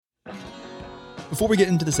Before we get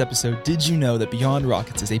into this episode, did you know that Beyond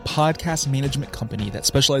Rockets is a podcast management company that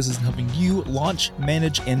specializes in helping you launch,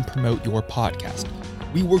 manage, and promote your podcast?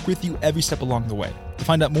 We work with you every step along the way. To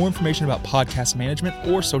find out more information about podcast management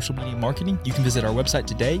or social media marketing, you can visit our website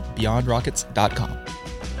today, beyondrockets.com.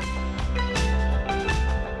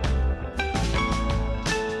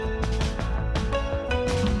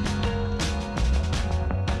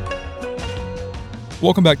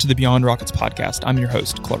 Welcome back to the Beyond Rockets podcast. I'm your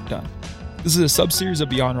host, Clark Dunn. This is a sub-series of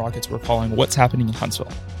Beyond Rockets we're calling What's Happening in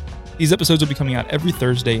Huntsville. These episodes will be coming out every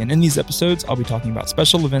Thursday, and in these episodes, I'll be talking about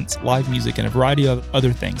special events, live music, and a variety of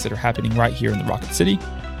other things that are happening right here in the Rocket City.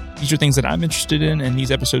 These are things that I'm interested in, and these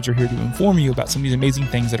episodes are here to inform you about some of these amazing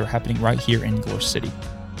things that are happening right here in your city.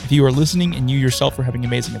 If you are listening and you yourself are having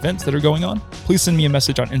amazing events that are going on, please send me a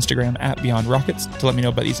message on Instagram at Beyond Rockets to let me know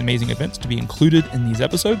about these amazing events to be included in these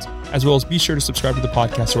episodes, as well as be sure to subscribe to the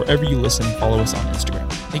podcast wherever you listen and follow us on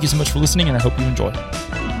Instagram. Thank you so much for listening, and I hope you enjoy.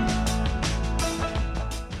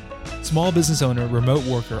 Small business owner, remote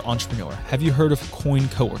worker, entrepreneur. Have you heard of Coin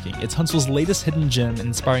Co-working? It's Huntsville's latest hidden gem and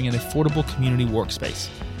inspiring an affordable community workspace.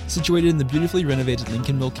 Situated in the beautifully renovated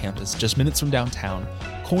Lincoln Mill campus, just minutes from downtown,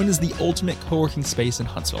 Coin is the ultimate co-working space in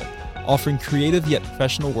Huntsville, offering creative yet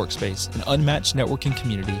professional workspace, an unmatched networking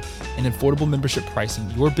community, and affordable membership pricing.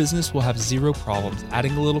 Your business will have zero problems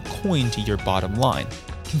adding a little coin to your bottom line.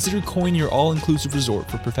 Consider Coin your all-inclusive resort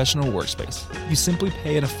for professional workspace. You simply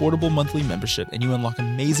pay an affordable monthly membership and you unlock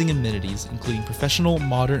amazing amenities, including professional,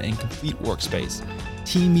 modern, and complete workspace,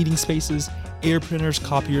 team meeting spaces, air printers,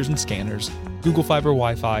 copiers, and scanners, Google Fiber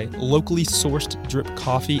Wi-Fi, locally sourced drip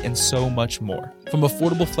coffee, and so much more. From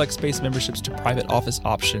affordable flex space memberships to private office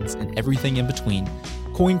options and everything in between,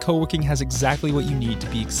 Coin Co-working has exactly what you need to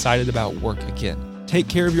be excited about work again. Take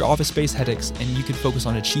care of your office space headaches and you can focus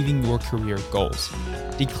on achieving your career goals.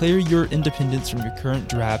 Declare your independence from your current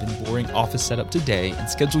drab and boring office setup today and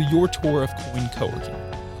schedule your tour of Coin Co-working.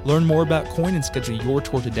 Learn more about Coin and schedule your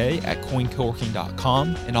tour today at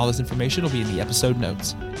coincoworking.com, and all this information will be in the episode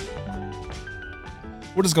notes.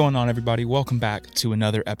 What is going on, everybody? Welcome back to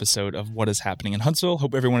another episode of What is Happening in Huntsville.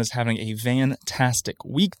 Hope everyone is having a fantastic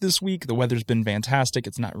week this week. The weather's been fantastic.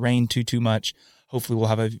 It's not rained too much. Hopefully we'll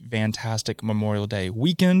have a fantastic Memorial Day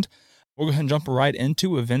weekend. We'll go ahead and jump right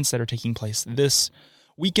into events that are taking place this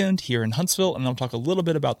weekend here in Huntsville, and I'll talk a little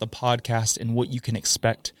bit about the podcast and what you can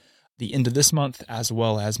expect the end of this month as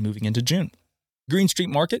well as moving into June. Green Street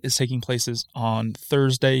Market is taking places on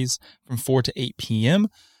Thursdays from 4 to 8 p.m.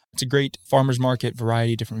 It's a great farmer's market,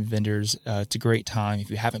 variety of different vendors. It's a great time. If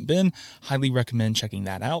you haven't been, highly recommend checking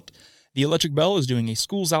that out. The Electric Bell is doing a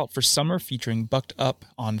Schools Out for Summer featuring Bucked Up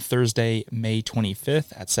on Thursday, May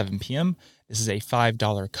 25th at 7 p.m. This is a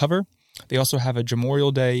 $5 cover. They also have a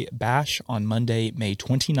Memorial Day Bash on Monday, May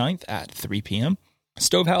 29th at 3 p.m.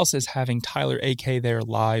 Stovehouse is having Tyler A.K. there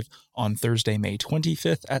live on Thursday, May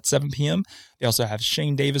 25th at 7 p.m. They also have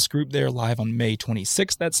Shane Davis Group there live on May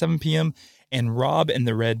 26th at 7 p.m. And Rob and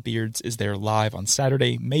the Redbeards is there live on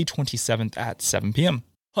Saturday, May 27th at 7 p.m.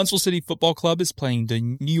 Huntsville City Football Club is playing the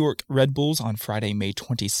New York Red Bulls on Friday, May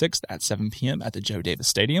 26th at 7 p.m. at the Joe Davis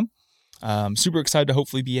Stadium. Super excited to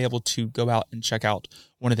hopefully be able to go out and check out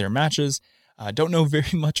one of their matches. Don't know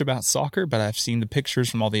very much about soccer, but I've seen the pictures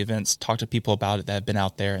from all the events, talked to people about it that have been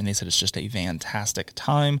out there, and they said it's just a fantastic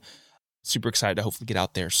time. Super excited to hopefully get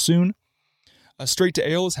out there soon. Straight to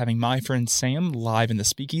Ale is having My Friend Sam live in the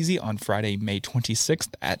Speakeasy on Friday, May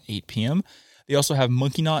 26th at 8 p.m. They also have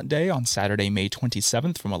Monkey Knot Day on Saturday, May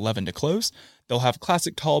 27th from 11 to close. They'll have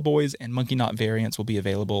classic tall boys and Monkey Knot variants will be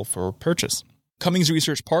available for purchase. Cummings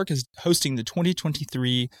Research Park is hosting the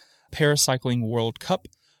 2023 Paracycling World Cup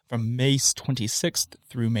from May 26th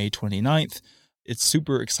through May 29th. It's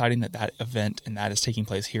super exciting that event and that is taking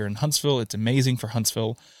place here in Huntsville. It's amazing for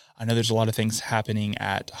Huntsville. I know there's a lot of things happening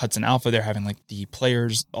at Hudson Alpha. They're having like the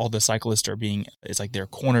players, all the cyclists it's like their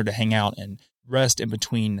corner to hang out and rest in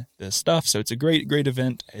between the stuff. So it's a great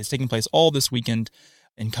event. It's taking place all this weekend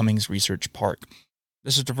in Cummings Research Park.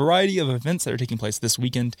 There's just a variety of events that are taking place this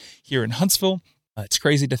weekend here in Huntsville. It's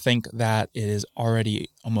crazy to think that it is already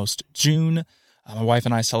almost June. My wife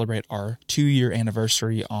and I celebrate our 2-year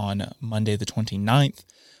anniversary on Monday the 29th.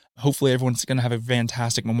 Hopefully everyone's going to have a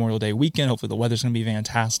fantastic Memorial Day weekend. Hopefully the weather's going to be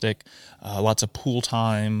fantastic. Lots of pool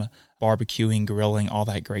time, barbecuing, grilling, all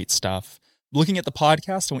that great stuff. Looking at the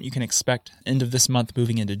podcast and what you can expect end of this month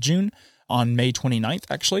moving into June. On May 29th,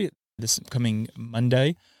 actually, this coming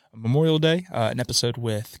Monday, Memorial Day, an episode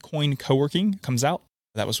with Coin Co-working comes out.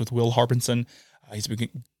 That was with Will Harbinson. He's a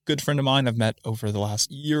good friend of mine I've met over the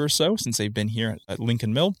last year or so since they've been here at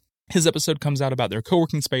Lincoln Mill. His episode comes out about their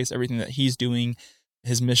co-working space, everything that he's doing,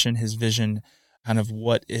 his mission, his vision, kind of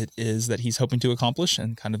what it is that he's hoping to accomplish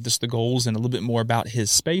and kind of just the goals and a little bit more about his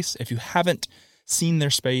space. If you haven't seen their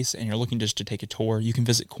space and you're looking just to take a tour, you can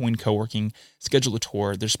visit Coin Co-working, schedule a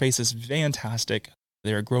tour. Their space is fantastic.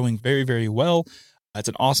 They're growing very, very well. It's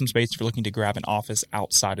an awesome space if you're looking to grab an office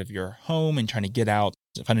outside of your home and trying to get out,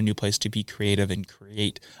 find a new place to be creative and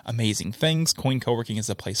create amazing things. Coin Co-working is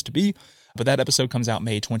the place to be. But that episode comes out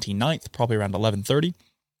May 29th, probably around 11:30.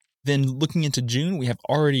 Then looking into June, we have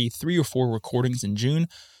already 3 or 4 recordings in June.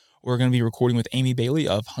 We're going to be recording with Amy Bailey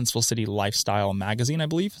of Huntsville City Lifestyle Magazine, I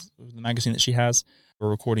believe, the magazine that she has.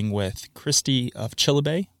 We're recording with Christy of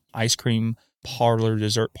Chillabay, ice cream parlor,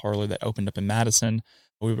 dessert parlor that opened up in Madison.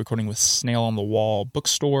 We'll be recording with Snail on the Wall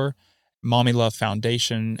Bookstore, Mommy Love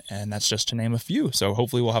Foundation, and that's just to name a few. So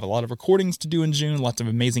hopefully we'll have a lot of recordings to do in June, lots of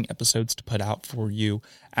amazing episodes to put out for you.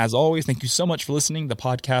 As always, thank you so much for listening. The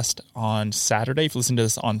podcast on Saturday, if you listen to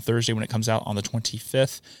this on Thursday when it comes out on the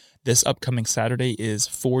 25th, this upcoming Saturday is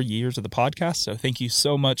 4 years of the podcast. So thank you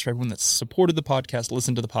so much for everyone that's supported the podcast,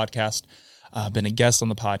 listened to the podcast, been a guest on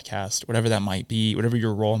the podcast, whatever that might be, whatever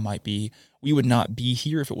your role might be. We would not be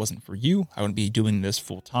here if it wasn't for you. I wouldn't be doing this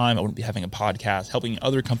full time. I wouldn't be having a podcast, helping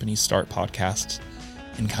other companies start podcasts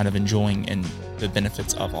and kind of enjoying and the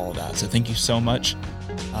benefits of all of that. So thank you so much.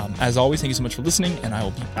 As always, thank you so much for listening, and I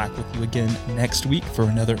will be back with you again next week for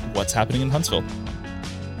another What's Happening in Huntsville.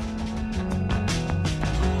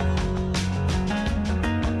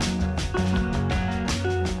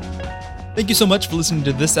 Thank you so much for listening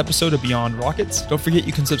to this episode of Beyond Rockets. Don't forget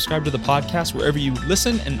you can subscribe to the podcast wherever you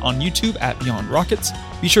listen and on YouTube at Beyond Rockets.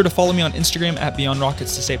 Be sure to follow me on Instagram at Beyond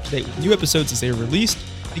Rockets to stay up to date with new episodes as they are released.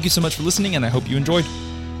 Thank you so much for listening, and I hope you enjoyed.